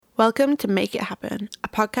Welcome to Make It Happen, a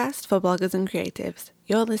podcast for bloggers and creatives.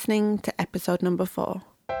 You're listening to episode number 4.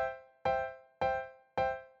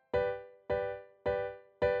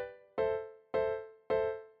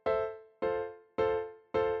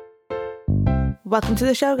 Welcome to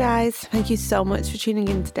the show, guys. Thank you so much for tuning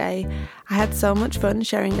in today. I had so much fun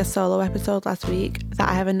sharing a solo episode last week that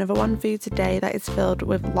I have another one for you today that is filled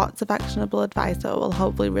with lots of actionable advice that will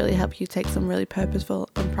hopefully really help you take some really purposeful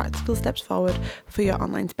and practical steps forward for your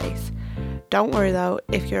online space. Don't worry though,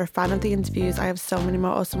 if you're a fan of the interviews, I have so many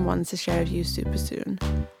more awesome ones to share with you super soon.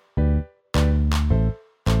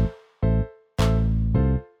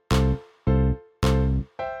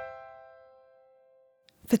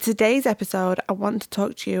 For today's episode, I want to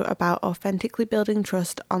talk to you about authentically building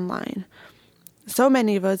trust online. So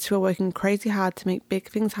many of us who are working crazy hard to make big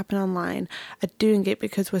things happen online are doing it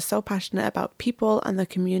because we're so passionate about people and the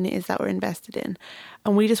communities that we're invested in,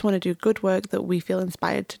 and we just want to do good work that we feel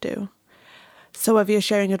inspired to do. So whether you're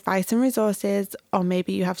sharing advice and resources, or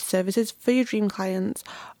maybe you have services for your dream clients,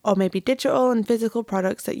 or maybe digital and physical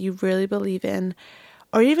products that you really believe in,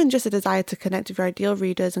 or even just a desire to connect with your ideal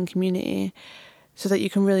readers and community, so that you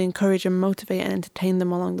can really encourage and motivate and entertain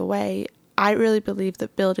them along the way, I really believe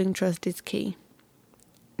that building trust is key.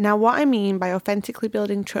 Now, what I mean by authentically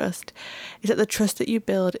building trust is that the trust that you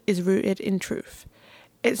build is rooted in truth.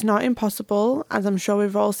 It's not impossible, as I'm sure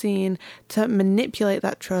we've all seen, to manipulate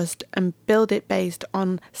that trust and build it based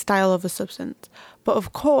on style over substance. But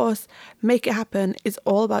of course, Make It Happen is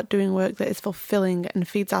all about doing work that is fulfilling and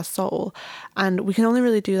feeds our soul. And we can only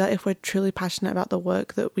really do that if we're truly passionate about the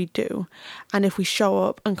work that we do, and if we show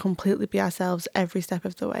up and completely be ourselves every step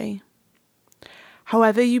of the way.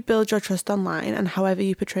 However you build your trust online and however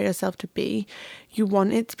you portray yourself to be, you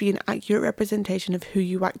want it to be an accurate representation of who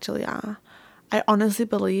you actually are. I honestly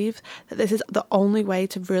believe that this is the only way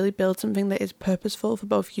to really build something that is purposeful for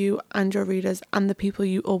both you and your readers and the people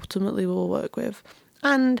you ultimately will work with.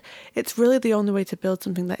 And it's really the only way to build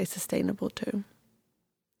something that is sustainable too.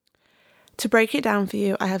 To break it down for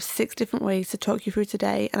you, I have 6 different ways to talk you through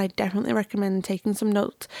today, and I definitely recommend taking some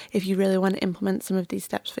notes if you really want to implement some of these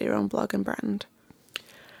steps for your own blog and brand.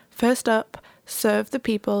 First up, serve the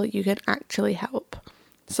people you can actually help.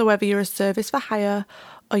 So whether you're a service for hire,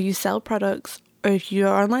 or you sell products, or if your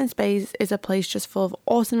online space is a place just full of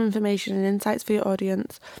awesome information and insights for your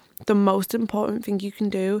audience, the most important thing you can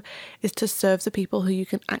do is to serve the people who you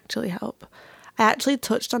can actually help. I actually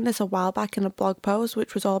touched on this a while back in a blog post,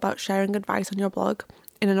 which was all about sharing advice on your blog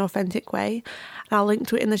in an authentic way, and I'll link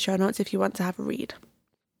to it in the show notes if you want to have a read.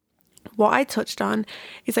 What I touched on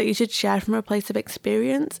is that you should share from a place of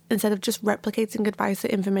experience instead of just replicating advice or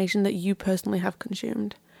information that you personally have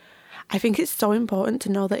consumed. I think it's so important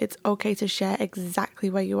to know that it's okay to share exactly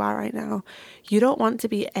where you are right now. You don't want to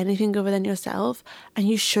be anything other than yourself, and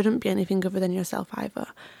you shouldn't be anything other than yourself either.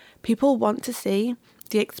 People want to see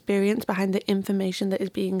the experience behind the information that is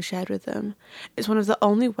being shared with them. It's one of the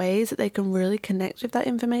only ways that they can really connect with that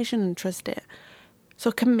information and trust it.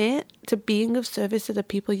 So commit to being of service to the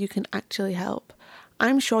people you can actually help.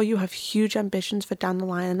 I'm sure you have huge ambitions for down the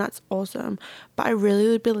line, and that's awesome, but I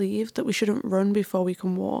really believe that we shouldn't run before we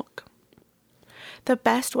can walk. The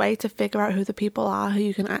best way to figure out who the people are who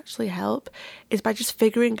you can actually help is by just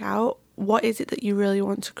figuring out what is it that you really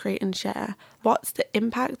want to create and share. What's the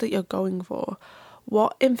impact that you're going for?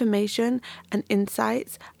 What information and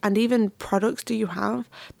insights and even products do you have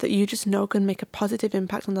that you just know can make a positive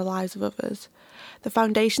impact on the lives of others? The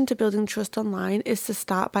foundation to building trust online is to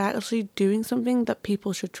start by actually doing something that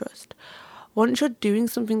people should trust. Once you're doing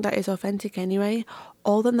something that is authentic anyway,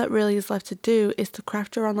 all then that really is left to do is to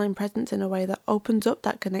craft your online presence in a way that opens up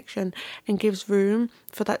that connection and gives room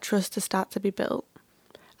for that trust to start to be built.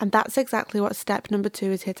 And that's exactly what step number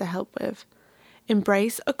 2 is here to help with.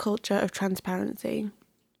 Embrace a culture of transparency.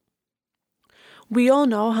 We all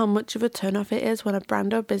know how much of a turnoff it is when a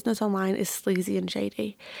brand or business online is sleazy and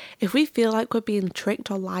shady. If we feel like we're being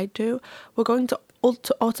tricked or lied to, we're going to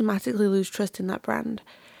automatically lose trust in that brand.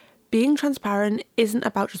 Being transparent isn't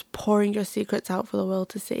about just pouring your secrets out for the world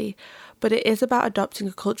to see, but it is about adopting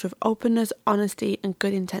a culture of openness, honesty, and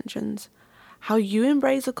good intentions. How you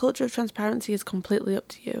embrace a culture of transparency is completely up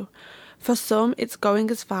to you. For some, it's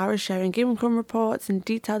going as far as sharing income reports and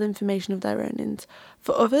detailed information of their earnings.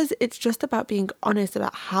 For others, it's just about being honest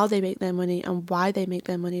about how they make their money and why they make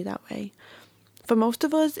their money that way. For most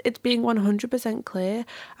of us, it's being 100% clear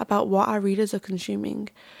about what our readers are consuming.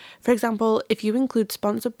 For example, if you include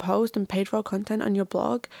sponsored posts and paid for content on your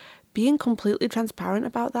blog, being completely transparent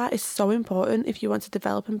about that is so important if you want to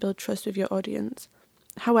develop and build trust with your audience.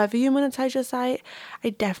 However you monetize your site, I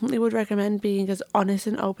definitely would recommend being as honest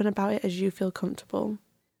and open about it as you feel comfortable.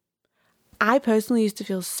 I personally used to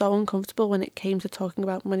feel so uncomfortable when it came to talking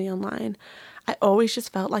about money online. I always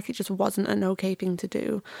just felt like it just wasn't an okay thing to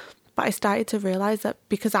do. But I started to realise that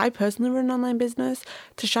because I personally run an online business,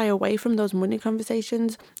 to shy away from those money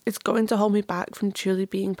conversations is going to hold me back from truly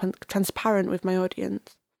being transparent with my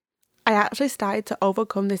audience. I actually started to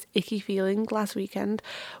overcome this icky feeling last weekend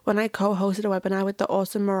when I co-hosted a webinar with the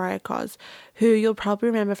awesome Mariah Cos, who you'll probably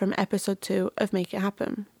remember from episode 2 of Make It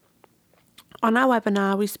Happen. On our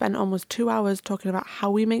webinar, we spent almost 2 hours talking about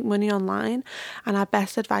how we make money online and our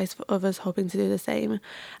best advice for others hoping to do the same.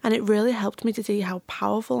 And it really helped me to see how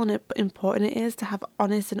powerful and important it is to have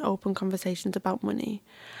honest and open conversations about money.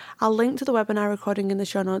 I'll link to the webinar recording in the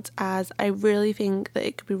show notes, as I really think that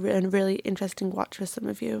it could be a really interesting watch for some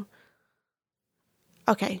of you.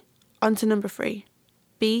 Okay, on to number 3.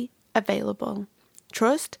 Be available.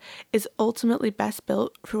 Trust is ultimately best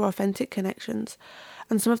built through authentic connections,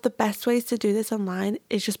 and some of the best ways to do this online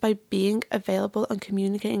is just by being available and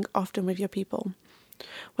communicating often with your people.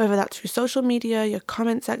 Whether that's through social media, your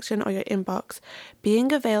comment section, or your inbox,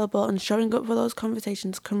 being available and showing up for those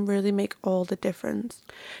conversations can really make all the difference.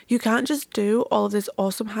 You can't just do all of this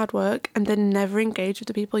awesome hard work and then never engage with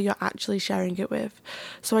the people you're actually sharing it with.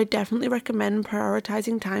 So I definitely recommend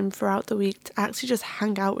prioritizing time throughout the week to actually just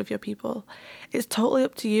hang out with your people. It's totally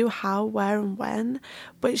up to you how, where, and when,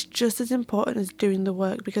 but it's just as important as doing the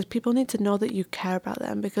work, because people need to know that you care about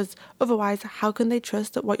them, because otherwise, how can they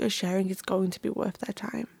trust that what you're sharing is going to be worth their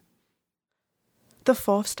time? The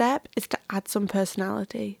 4th step is to add some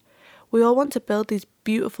personality. We all want to build these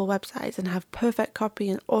beautiful websites and have perfect copy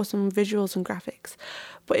and awesome visuals and graphics,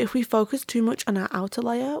 but if we focus too much on our outer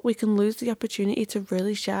layer, we can lose the opportunity to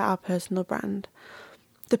really share our personal brand.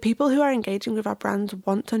 The people who are engaging with our brands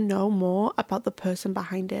want to know more about the person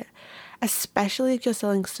behind it. Especially if you're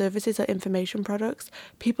selling services or information products,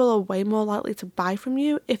 people are way more likely to buy from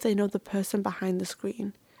you if they know the person behind the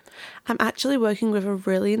screen. I'm actually working with a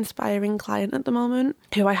really inspiring client at the moment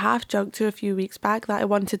who I half joked to a few weeks back that I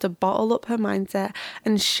wanted to bottle up her mindset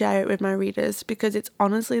and share it with my readers, because it's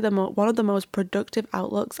honestly one of the most productive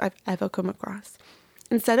outlooks I've ever come across.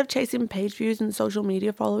 Instead of chasing page views and social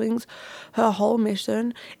media followings, her whole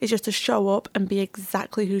mission is just to show up and be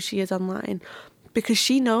exactly who she is online, because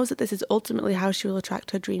she knows that this is ultimately how she will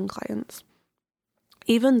attract her dream clients.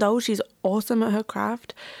 Even though she's awesome at her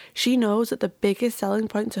craft, she knows that the biggest selling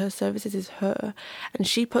point to her services is her, and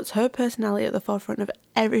she puts her personality at the forefront of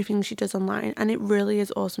everything she does online, and it really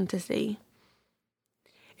is awesome to see.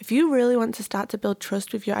 If you really want to start to build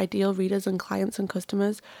trust with your ideal readers and clients and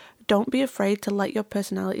customers, don't be afraid to let your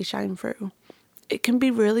personality shine through. It can be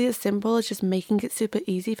really as simple as just making it super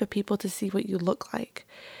easy for people to see what you look like.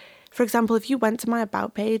 For example, if you went to my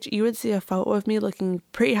About page, you would see a photo of me looking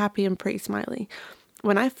pretty happy and pretty smiley.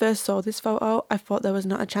 When I first saw this photo, I thought there was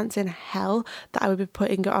not a chance in hell that I would be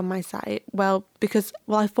putting it on my site. Because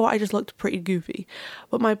I thought I just looked pretty goofy.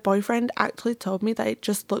 But my boyfriend actually told me that it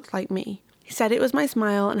just looked like me. He said it was my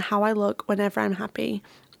smile and how I look whenever I'm happy.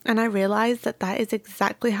 And I realised that that is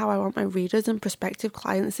exactly how I want my readers and prospective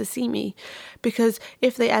clients to see me. Because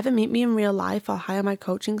if they ever meet me in real life or hire my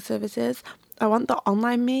coaching services, I want the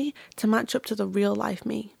online me to match up to the real life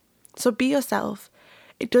me. So be yourself.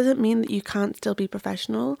 It doesn't mean that you can't still be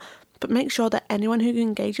professional, but make sure that anyone who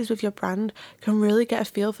engages with your brand can really get a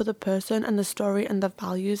feel for the person and the story and the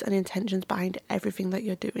values and intentions behind everything that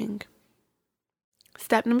you're doing.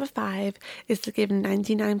 Step number 5 is to give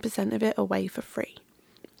 99% of it away for free.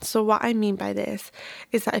 So what I mean by this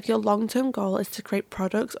is that if your long-term goal is to create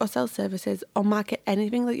products or sell services or market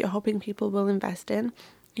anything that you're hoping people will invest in,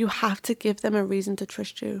 you have to give them a reason to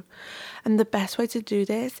trust you. And the best way to do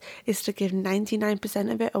this is to give 99%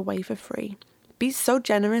 of it away for free. Be so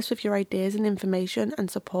generous with your ideas and information and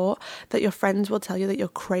support that your friends will tell you that you're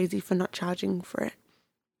crazy for not charging for it.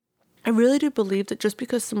 I really do believe that just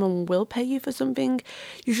because someone will pay you for something,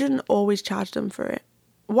 you shouldn't always charge them for it.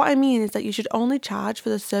 What I mean is that you should only charge for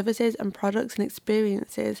the services and products and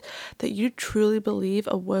experiences that you truly believe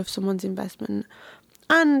are worth someone's investment.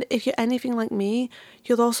 And if you're anything like me,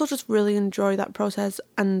 you'll also just really enjoy that process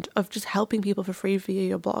and of just helping people for free via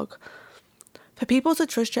your blog. For people to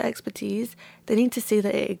trust your expertise, they need to see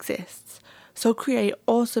that it exists. So create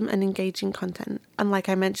awesome and engaging content. And like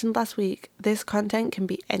I mentioned last week, this content can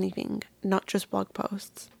be anything, not just blog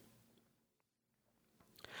posts.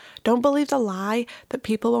 Don't believe the lie that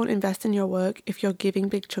people won't invest in your work if you're giving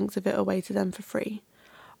big chunks of it away to them for free.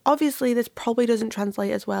 Obviously, this probably doesn't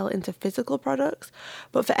translate as well into physical products,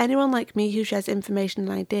 but for anyone like me who shares information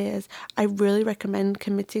and ideas, I really recommend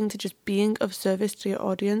committing to just being of service to your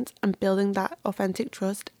audience and building that authentic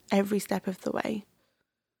trust every step of the way.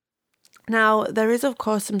 Now, there is of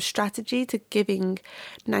course some strategy to giving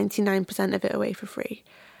 99% of it away for free,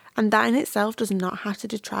 and that in itself does not have to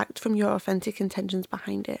detract from your authentic intentions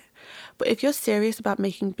behind it. But if you're serious about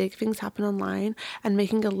making big things happen online and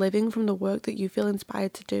making a living from the work that you feel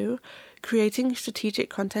inspired to do, creating strategic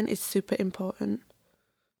content is super important.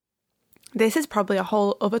 This is probably a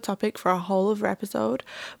whole other topic for a whole other episode,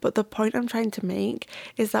 but the point I'm trying to make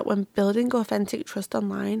is that when building authentic trust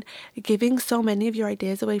online, giving so many of your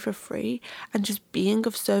ideas away for free and just being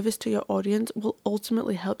of service to your audience will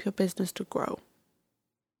ultimately help your business to grow.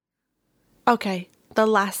 Okay, the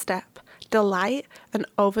last step, delight and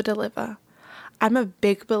over-deliver. I'm a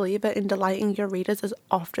big believer in delighting your readers as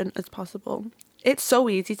often as possible. It's so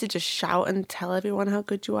easy to just shout and tell everyone how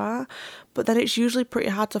good you are, but then it's usually pretty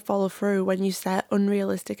hard to follow through when you set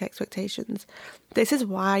unrealistic expectations. This is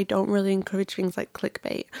why I don't really encourage things like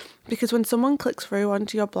clickbait, because when someone clicks through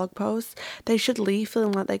onto your blog posts, they should leave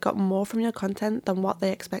feeling like they got more from your content than what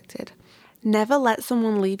they expected. Never let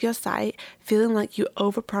someone leave your site feeling like you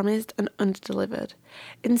overpromised and underdelivered.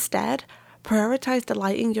 Instead, prioritize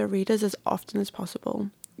delighting your readers as often as possible.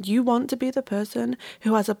 You want to be the person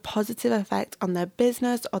who has a positive effect on their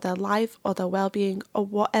business or their life or their well-being or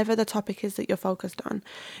whatever the topic is that you're focused on.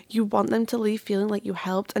 You want them to leave feeling like you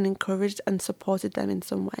helped and encouraged and supported them in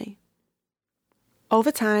some way. Over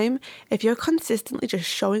time, if you're consistently just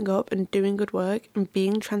showing up and doing good work and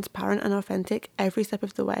being transparent and authentic every step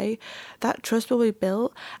of the way, that trust will be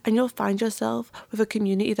built and you'll find yourself with a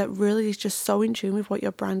community that really is just so in tune with what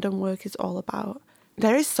your brand and work is all about.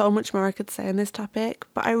 There is so much more I could say on this topic,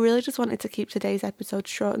 but I really just wanted to keep today's episode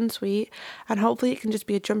short and sweet, and hopefully it can just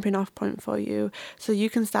be a jumping off point for you so you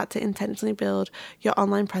can start to intentionally build your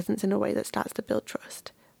online presence in a way that starts to build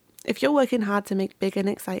trust. If you're working hard to make big and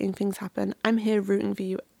exciting things happen, I'm here rooting for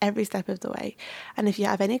you every step of the way. And if you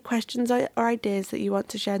have any questions or ideas that you want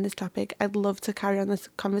to share on this topic, I'd love to carry on this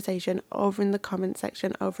conversation over in the comments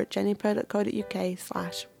section over at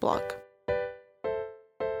jennifer.co.uk/blog.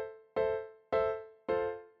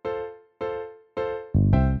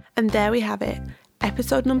 And there we have it,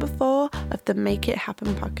 episode number 4 of the Make It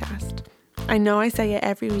Happen podcast. I know I say it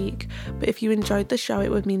every week, but if you enjoyed the show,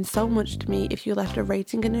 it would mean so much to me if you left a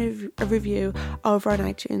rating and a review over on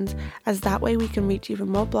iTunes, as that way we can reach even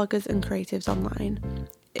more bloggers and creatives online.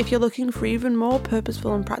 If you're looking for even more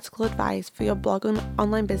purposeful and practical advice for your blog and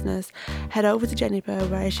online business, head over to Jennifer,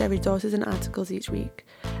 where I share resources and articles each week.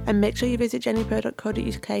 And make sure you visit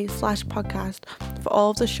jennifer.co.uk/podcast for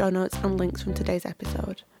all of the show notes and links from today's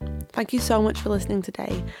episode. Thank you so much for listening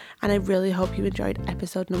today, and I really hope you enjoyed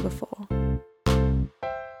episode number 4.